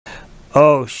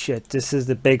Oh shit, this is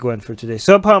the big one for today.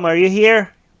 Sopam, are you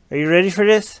here? Are you ready for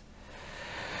this?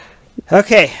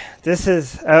 Okay, this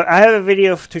is... I have a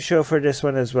video to show for this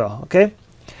one as well, okay?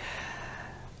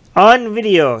 On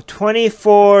video,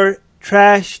 24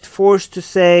 thrashed forced to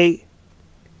say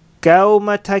Gau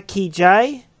Mata Ki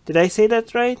Jai. Did I say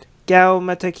that right? Gau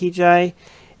Mata Ki Jai.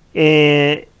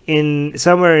 In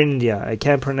somewhere in India. I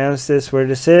can't pronounce this where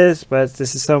this is, but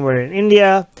this is somewhere in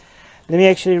India. Let me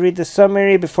actually read the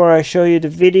summary before I show you the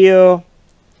video.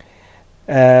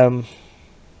 A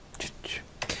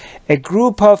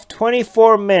group of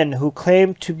 24 men who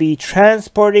claim to be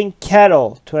transporting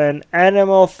cattle to an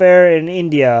animal fair in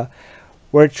India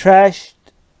were trashed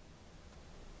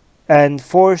and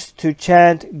forced to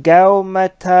chant Gau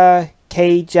Mata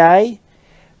Ki Jai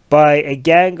by a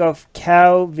gang of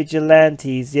cow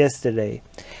vigilantes yesterday.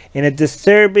 In a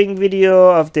disturbing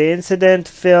video of the incident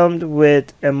filmed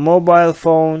with a mobile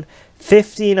phone,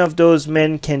 15 of those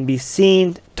men can be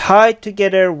seen tied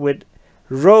together with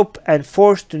rope and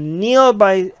forced to kneel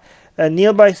by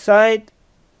the side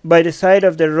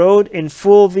of the road in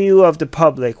full view of the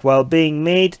public while being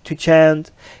made to chant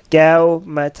Gau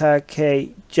Mata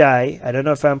Ki Jai. I don't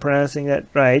know if I'm pronouncing that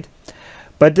right,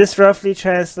 but this roughly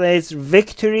translates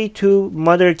victory to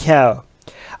Mother Cow.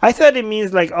 I thought it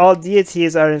means like all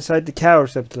deities are inside the cow or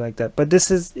something like that, but this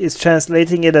is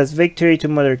translating it as victory to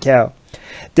Mother Cow.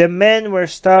 The men were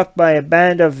stopped by a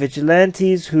band of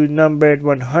vigilantes who numbered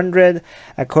 100,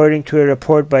 according to a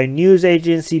report by news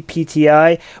agency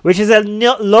PTI, which is a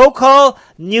local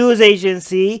news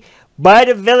agency by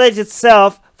the village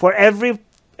itself for every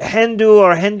Hindu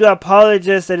or Hindu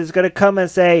apologist that is going to come and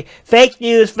say, fake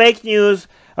news,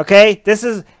 okay? This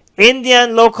is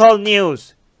Indian local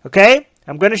news, okay?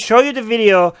 I'm going to show you the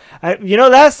video. You know,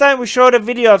 last time we showed a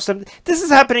video of some... This is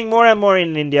happening more and more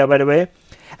in India, by the way.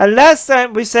 And last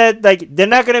time we said, like, they're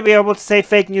not going to be able to say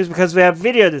fake news because we have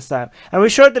video this time. And we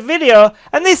showed the video,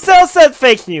 and they still said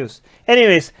fake news.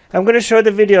 Anyways, I'm going to show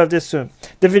the video of this soon.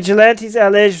 The vigilantes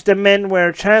alleged the men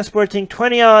were transporting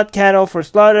 20-odd cattle for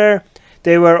slaughter.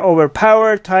 They were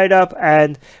overpowered, tied up,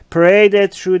 and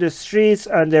paraded through the streets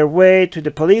on their way to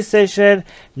the police station.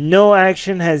 No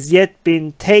action has yet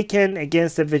been taken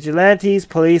against the vigilantes.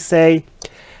 Police say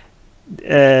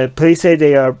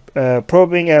they are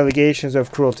probing allegations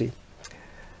of cruelty.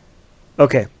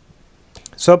 Okay.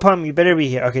 Sopam, you better be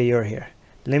here. Okay, you're here.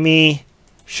 Let me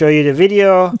show you the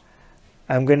video.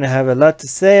 I'm going to have a lot to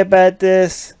say about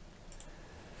this.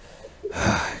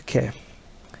 Okay.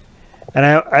 And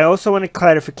I also want a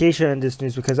clarification on this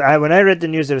news because when I read the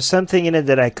news, there was something in it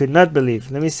that I could not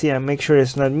believe. Let me see. I'll make sure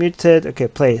it's not muted. Okay,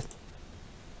 play it.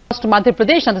 To Madhya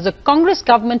Pradesh. Now, there's a Congress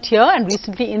government here, and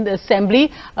recently in the assembly,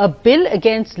 a bill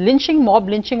against lynching, mob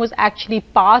lynching, was actually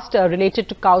passed related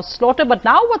to cow slaughter. But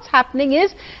now what's happening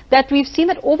is that we've seen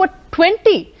that over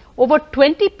 20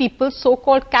 people,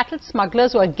 so-called cattle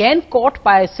smugglers, were again caught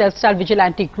by self-styled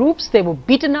vigilante groups. They were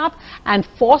beaten up and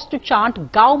forced to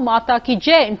chant Gau Mata Ki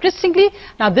Jai. Interestingly,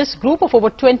 now this group of over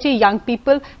 20 young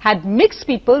people had mixed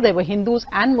people. They were Hindus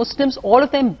and Muslims, all of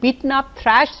them beaten up,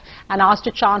 thrashed, and asked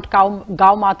to chant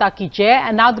Gau Mata Ki Jai.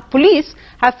 And now the police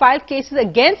have filed cases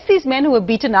against these men who were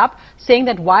beaten up, saying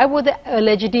that why were they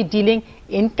allegedly dealing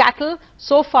in cattle.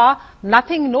 So far,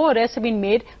 no arrests have been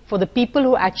made for the people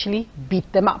who actually beat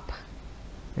them up.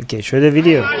 Okay, show the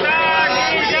video.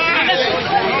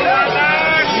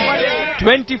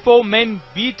 24 men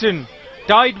beaten,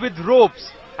 tied with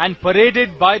ropes and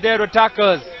paraded by their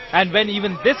attackers. And when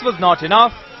even this was not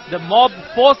enough, the mob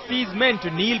forced these men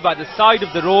to kneel by the side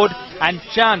of the road and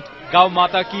chant Gau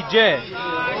Mata Ki Jai.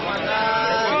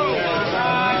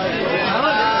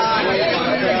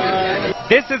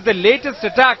 This is the latest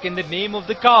attack in the name of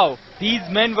the cow. These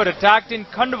men were attacked in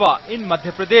Khandwa in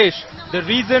Madhya Pradesh. The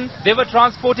reason? They were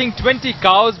transporting 20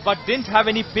 cows but didn't have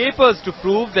any papers to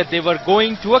prove that they were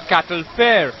going to a cattle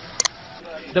fair.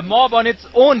 The mob on its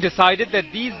own decided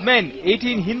that these men,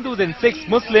 18 Hindus and 6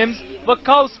 Muslims, were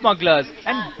cow smugglers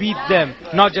and beat them.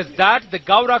 Not just that, the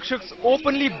Gau Rakshaks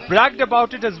openly bragged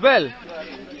about it as well.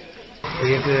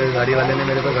 एक गाड़ी वाले ने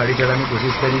मेरे पर गाड़ी चढ़ाने की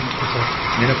कोशिश करी,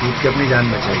 मैंने कूद के अपनी जान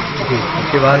बचाई।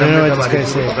 उसके बाद हमने सब आगे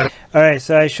से पकड़। All right,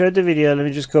 so I showed the video. Let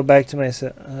me just go back to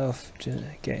myself.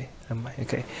 Okay,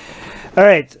 okay. All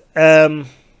right.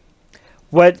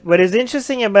 What is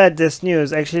interesting about this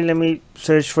news? Actually, let me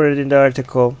search for it in the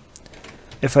article.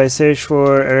 If I search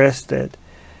for arrested,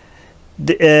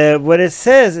 what it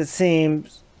says, it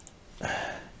seems.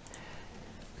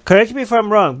 Correct me if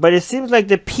I'm wrong, but it seems like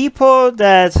the people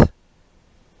that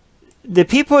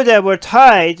were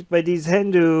tied by these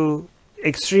Hindu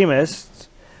extremists,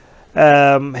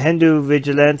 Hindu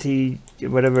vigilante,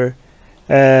 whatever,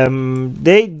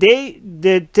 The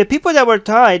people that were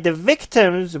tied, the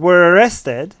victims were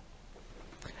arrested,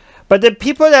 but the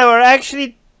people that were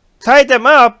actually tied them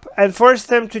up and forced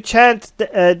them to chant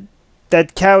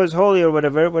that cow is holy or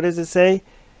whatever. What does it say?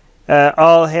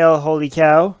 All hail holy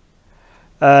cow.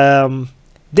 They're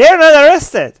not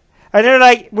arrested, and they're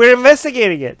like, we're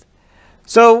investigating it.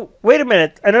 So wait a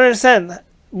minute, I don't understand.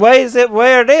 Why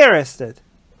are they arrested?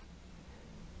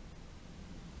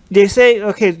 They say,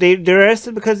 okay, they're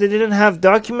arrested because they didn't have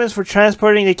documents for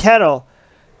transporting the cattle.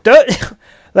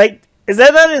 Like, is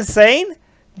that not insane?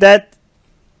 That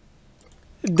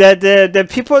the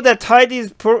people that tied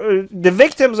the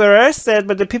victims are arrested,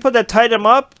 but the people that tied them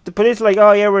up, the police are like,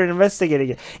 oh yeah, we're investigating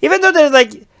it. Even though there's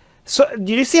like, so did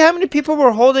you see how many people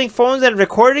were holding phones and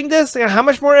recording this? And how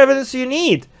much more evidence do you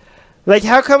need? Like,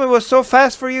 how come it was so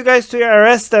fast for you guys to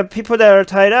arrest the people that are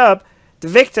tied up, the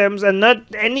victims, and not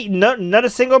a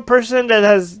single person that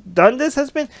has done this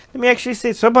has been? Let me actually see.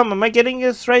 Sopam, am I getting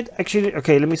this right? Actually,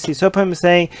 okay, let me see. Sopam is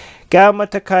saying, Gao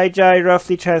Mata Kai Jai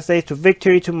roughly translates to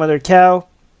victory to Mother Cow.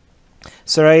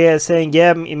 Saraya is saying,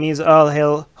 yeah, it means all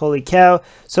hail holy cow.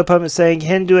 Sopam is saying,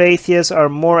 Hindu atheists are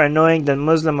more annoying than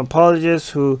Muslim apologists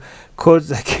who quote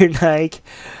Zakir Naik.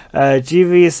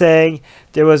 GV is saying,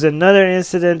 there was another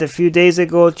incident a few days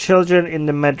ago. Children in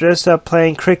the madrasa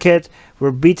playing cricket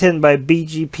were beaten by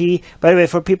BJP. By the way,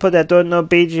 for people that don't know,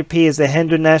 BJP is the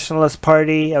Hindu Nationalist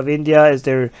Party of India. Is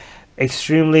their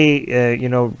extremely,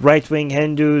 right-wing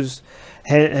Hindus,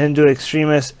 Hindu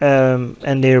extremists,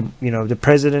 and they're, the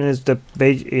president is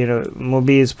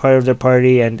Modi is part of the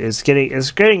party, and it's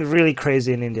getting really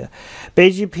crazy in India.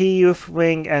 BJP youth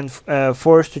wing and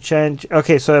forced to change.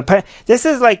 Okay, so this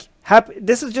is like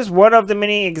this is just one of the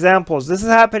many examples. This is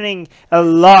happening a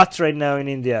lot right now in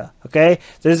India. Okay,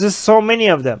 there's just so many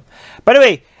of them. By the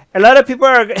way, a lot of people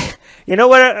are,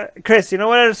 Chris? You know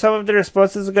what are some of the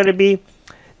responses are going to be?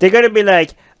 They're going to be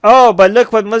like, oh, but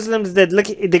look what Muslims did. Look,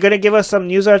 they're going to give us some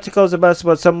news articles about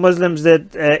what some Muslims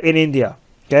did in India.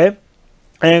 Okay,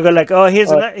 and you go like, oh,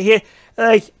 here,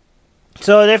 like,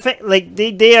 so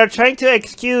they are trying to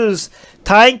excuse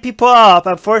tying people up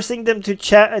and forcing them to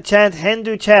chant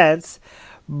Hindu chants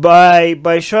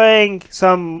by showing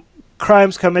some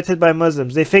crimes committed by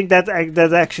Muslims. They think that's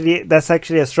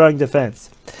actually a strong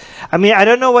defense. I mean, I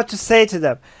don't know what to say to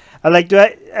them.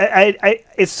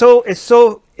 It's so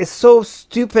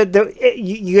stupid.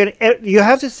 You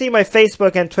have to see my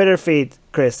Facebook and Twitter feed,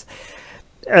 Chris.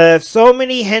 So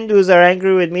many Hindus are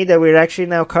angry with me that we're actually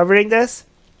now covering this.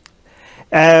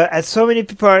 And so many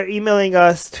people are emailing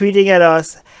us, tweeting at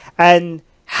us, and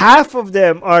half of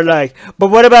them are like, but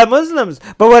what about Muslims?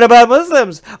 But what about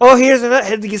Muslims? Oh, here's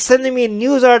another, sending me a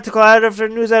news article after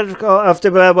news article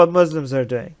about what Muslims are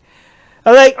doing.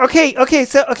 I'm like, okay,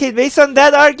 based on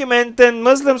that argument, then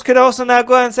Muslims could also now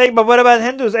go and say, but what about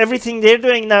Hindus? Everything they're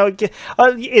doing now,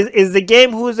 is the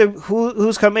game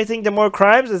who's committing the more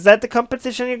crimes? Is that the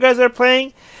competition you guys are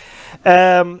playing?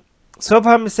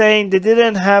 Sopam is saying they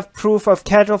didn't have proof of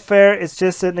cattle fair. It's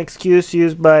just an excuse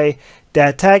used by the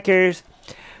attackers.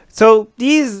 So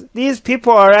these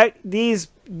people are these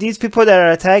people that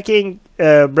are attacking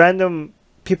random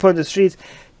people in the streets.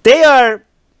 They are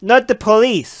not the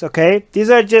police, okay?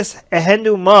 These are just a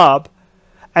Hindu mob,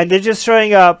 and they're just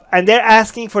showing up and they're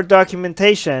asking for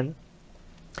documentation.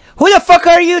 Who the fuck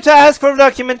are you to ask for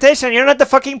documentation? You're not the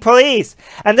fucking police.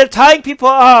 And they're tying people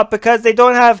up because they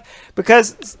don't have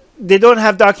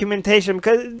documentation.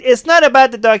 Because it's not about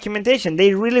the documentation.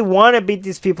 They really want to beat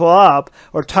these people up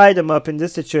or tie them up in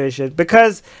this situation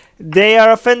because they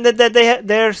are offended that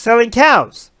they're selling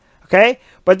cows, okay?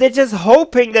 But they're just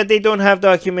hoping that they don't have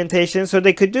documentation so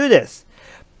they could do this.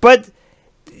 But,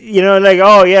 like,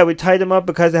 oh yeah, we tied them up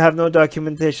because they have no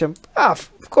documentation. Ah,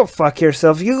 go fuck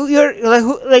yourself. You're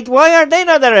like, why are they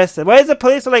not arrested? Why is the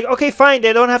police like, okay, fine,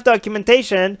 they don't have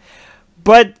documentation,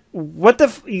 but what the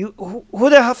who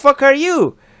the fuck are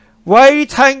you? Why are you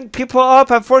tying people up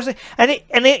and forcing?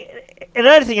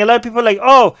 Another thing, a lot of people are like,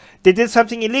 oh, they did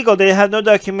something illegal. They have no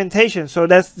documentation, so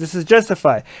this is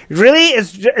justified. Really,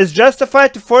 it's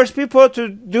justified to force people to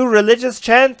do religious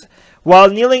chant while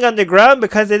kneeling on the ground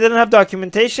because they didn't have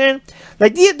documentation?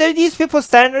 Like, these people's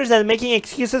standards and making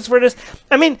excuses for this.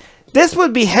 I mean, this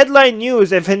would be headline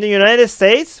news if in the United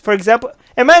States, for example,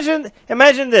 imagine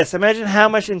this. Imagine how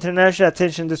much international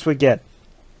attention this would get.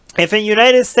 If in the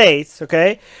United States,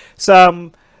 okay,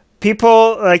 some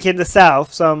people like in the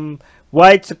South, some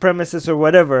white supremacists or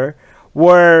whatever,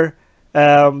 were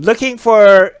looking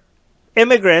for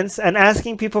immigrants and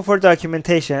asking people for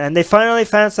documentation, and they finally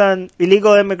found some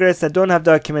illegal immigrants that don't have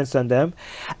documents on them,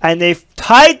 and they've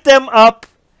tied them up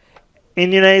in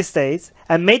the United States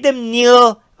and made them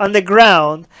kneel on the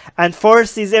ground and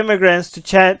forced these immigrants to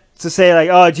chant, to say like,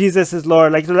 oh, Jesus is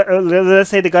Lord. Like, let's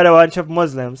say they got a bunch of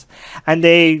Muslims and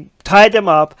they tied them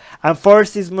up and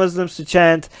forced these Muslims to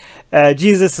chant,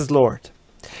 Jesus is Lord.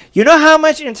 You know how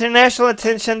much international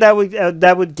attention that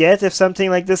would get if something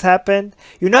like this happened?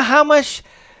 You know how much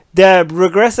the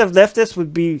regressive leftists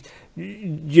would be,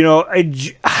 you know,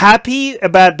 happy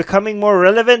about becoming more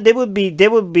relevant? This would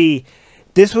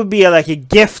be like a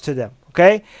gift to them,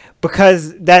 okay?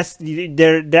 Because that's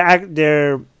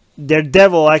their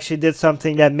devil actually did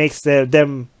something that makes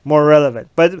them more relevant.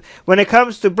 But when it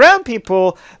comes to brown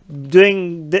people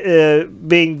being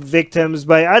victims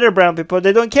by other brown people,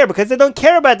 they don't care, because they don't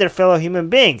care about their fellow human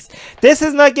beings. This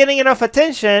is not getting enough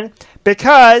attention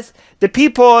because the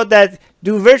people that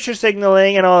do virtue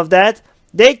signaling and all of that,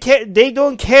 they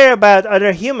don't care about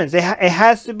other humans. It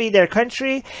has to be their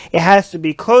country. It has to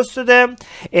be close to them.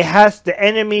 It has the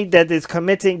enemy that is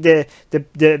committing the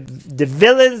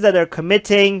villains that are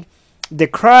committing the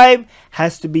crime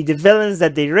has to be the villains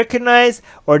that they recognize,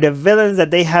 or the villains that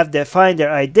they have defined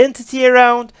their identity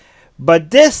around.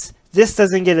 But this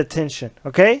doesn't get attention,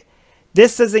 okay?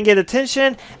 This doesn't get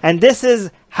attention, and this is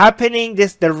happening.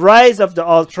 The rise of the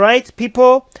alt-right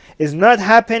people is not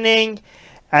happening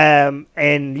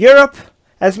in Europe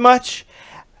as much.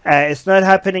 It's not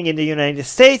happening in the United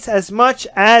States as much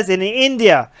as in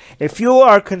India. If you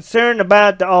are concerned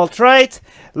about the alt-right,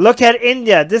 look at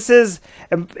India. This is,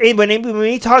 when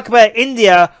we talk about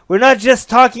India, we're not just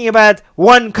talking about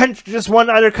one country, just one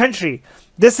other country.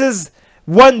 This is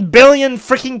 1 billion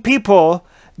freaking people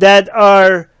that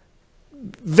are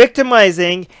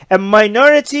victimizing a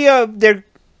minority of their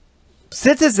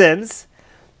citizens,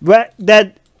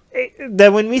 that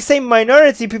when we say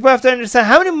minority, people have to understand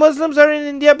how many Muslims are in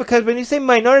India, because when you say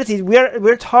minorities,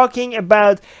 we're talking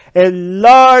about a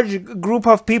large group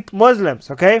of people,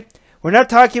 Muslims, okay? We're not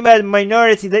talking about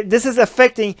minority. This is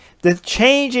affecting, the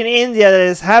change in India that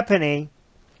is happening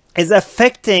is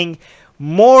affecting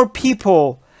more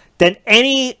people than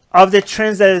any of the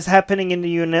trends that is happening in the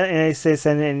United States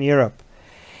and in Europe.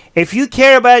 If you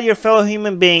care about your fellow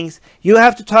human beings, you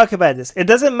have to talk about this. It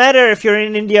doesn't matter if you're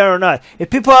in India or not. If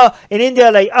people in India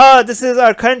are like, oh, this is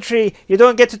our country, you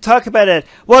don't get to talk about it.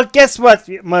 Well, guess what,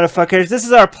 motherfuckers? This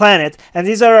is our planet, and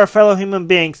these are our fellow human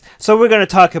beings, so we're going to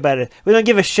talk about it. We don't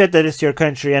give a shit that it's your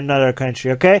country and not our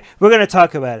country, okay? We're going to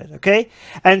talk about it, okay?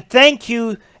 And thank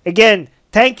you, again,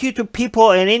 thank you to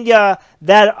people in India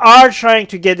that are trying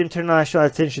to get international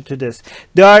attention to this.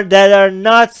 That are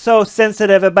not so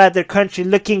sensitive about their country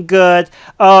looking good.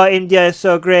 Oh, India is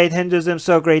so great, Hinduism is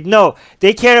so great. No,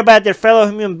 they care about their fellow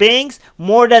human beings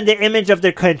more than the image of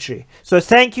their country. So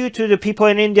thank you to the people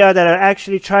in India that are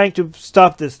actually trying to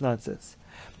stop this nonsense.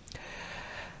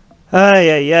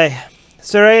 Soraya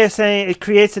is saying it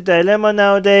creates a dilemma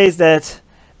nowadays that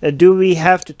do we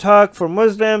have to talk for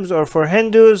Muslims or for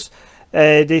Hindus?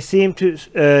 They seem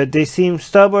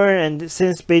stubborn, and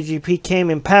since BJP came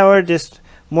in power, this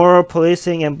moral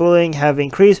policing and bullying have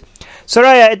increased.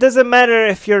 Soraya, it doesn't matter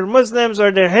if you're Muslims or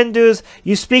they're Hindus.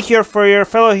 You speak for your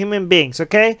fellow human beings,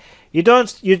 okay? You don't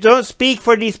speak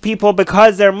for these people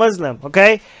because they're Muslim,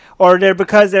 okay? Or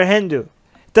because they're Hindu.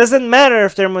 It doesn't matter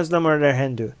if they're Muslim or they're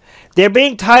Hindu. They're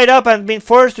being tied up and being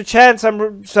forced to chant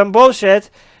some bullshit.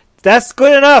 That's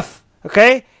good enough,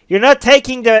 okay? You're not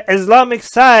taking the Islamic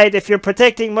side if you're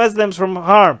protecting Muslims from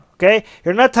harm, okay?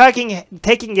 You're not taking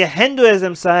a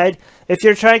Hinduism side if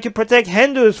you're trying to protect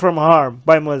Hindus from harm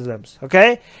by Muslims,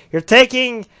 okay? You're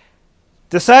taking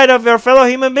the side of your fellow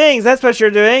human beings. That's what you're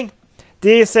doing.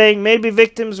 D is saying maybe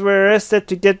victims were arrested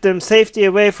to get them safety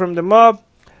away from the mob.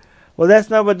 Well, that's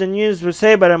not what the news would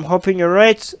say, but I'm hoping you're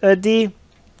right, D.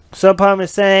 Sopam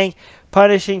is saying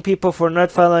punishing people for not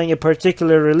following a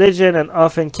particular religion and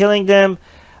often killing them.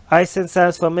 Ison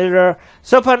sounds familiar.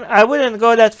 Sopan, I wouldn't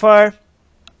go that far.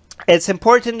 It's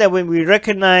important that when we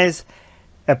recognize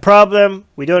a problem,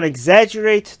 we don't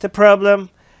exaggerate the problem.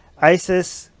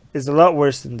 ISIS is a lot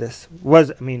worse than this.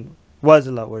 Was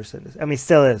a lot worse than this. I mean,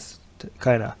 still is,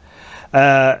 kind of.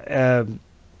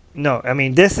 No, I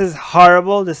mean, this is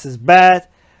horrible. This is bad,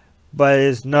 but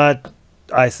it's not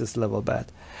ISIS level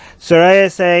bad. Soraya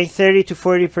is saying 30 to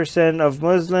 40% of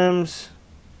Muslims.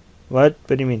 What?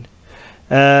 What do you mean?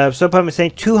 Sopam is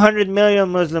saying 200 million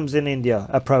Muslims in India,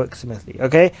 approximately.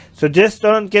 Okay, so just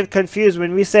don't get confused.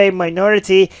 When we say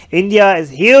minority, India is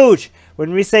huge.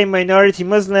 When we say minority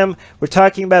Muslim, we're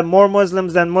talking about more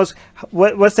Muslims than most.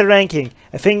 What's the ranking?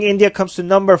 I think India comes to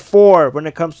number 4 when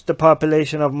it comes to the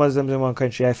population of Muslims in one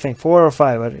country. I think 4 or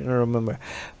 5. I don't remember.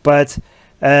 But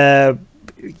they're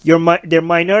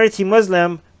minority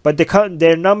Muslim, but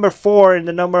they're number 4 in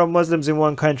the number of Muslims in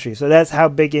one country. So that's how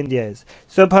big India is.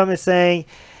 Subham is saying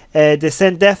they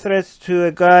sent death threats to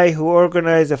a guy who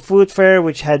organized a food fair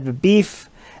which had beef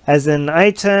as an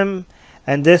item,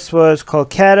 and this was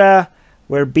Kolkata,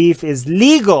 where beef is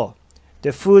legal.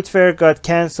 The food fair got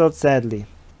cancelled, sadly.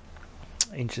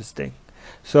 Interesting.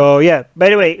 So yeah, by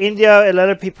the way, India, a lot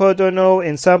of people don't know,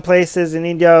 in some places in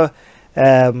India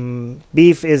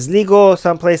beef is legal,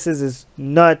 some places is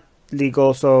not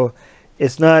legal, so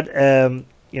it's not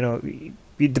you know,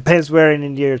 it depends where in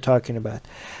India you're talking about.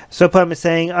 Sopam is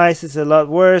saying ICE is a lot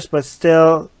worse, but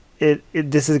still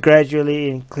this is gradually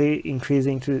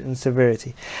increasing in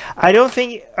severity. I don't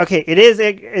think, okay, it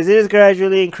is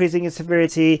gradually increasing in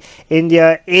severity.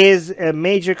 India is a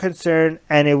major concern,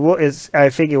 and I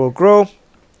think it will grow,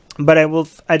 but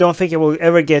I don't think it will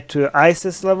ever get to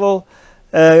ISIS level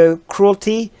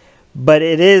cruelty, but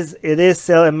it is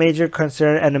still a major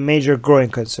concern and a major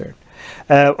growing concern.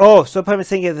 Sopam is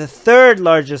saying it's the 3rd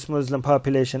largest Muslim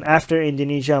population after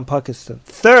Indonesia and Pakistan.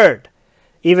 3rd,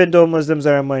 even though Muslims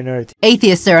are a minority.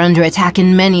 Atheists are under attack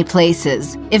in many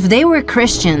places. If they were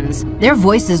Christians, their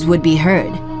voices would be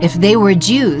heard. If they were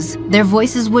Jews, their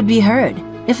voices would be heard.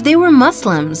 If they were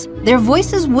Muslims, their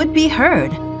voices would be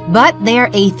heard. But they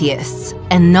are atheists,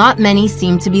 and not many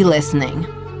seem to be listening.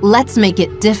 Let's make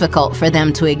it difficult for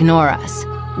them to ignore us.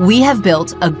 We have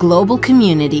built a global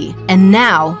community, and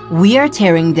now we are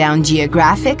tearing down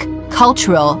geographic,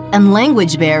 cultural, and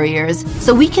language barriers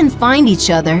so we can find each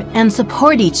other and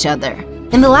support each other.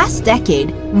 In the last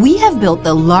decade, we have built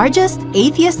the largest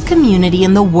atheist community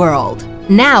in the world.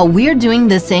 Now we're doing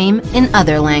the same in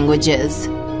other languages.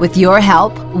 With your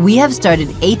help, we have started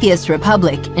Atheist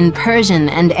Republic in Persian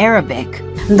and Arabic.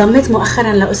 انضميت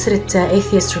مؤخرا لأسرة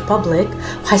Atheist Republic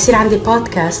وحيصير عندي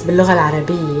بودكاست باللغة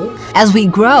العربية. As we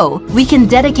grow, we can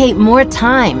dedicate more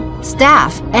time,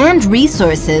 staff, and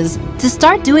resources to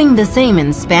start doing the same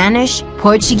in Spanish,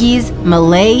 Portuguese,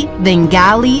 Malay,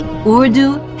 Bengali,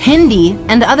 Urdu, Hindi,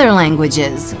 and other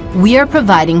languages. We are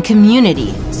providing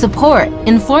community, support,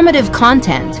 informative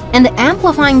content, and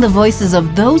amplifying the voices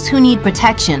of those who need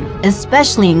protection,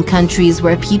 especially in countries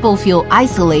where people feel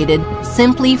isolated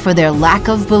simply for their lack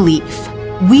of belief.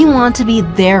 We want to be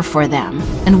there for them,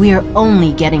 and we are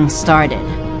only getting started.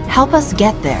 Help us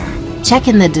get there. Check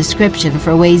in the description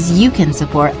for ways you can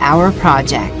support our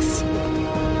projects.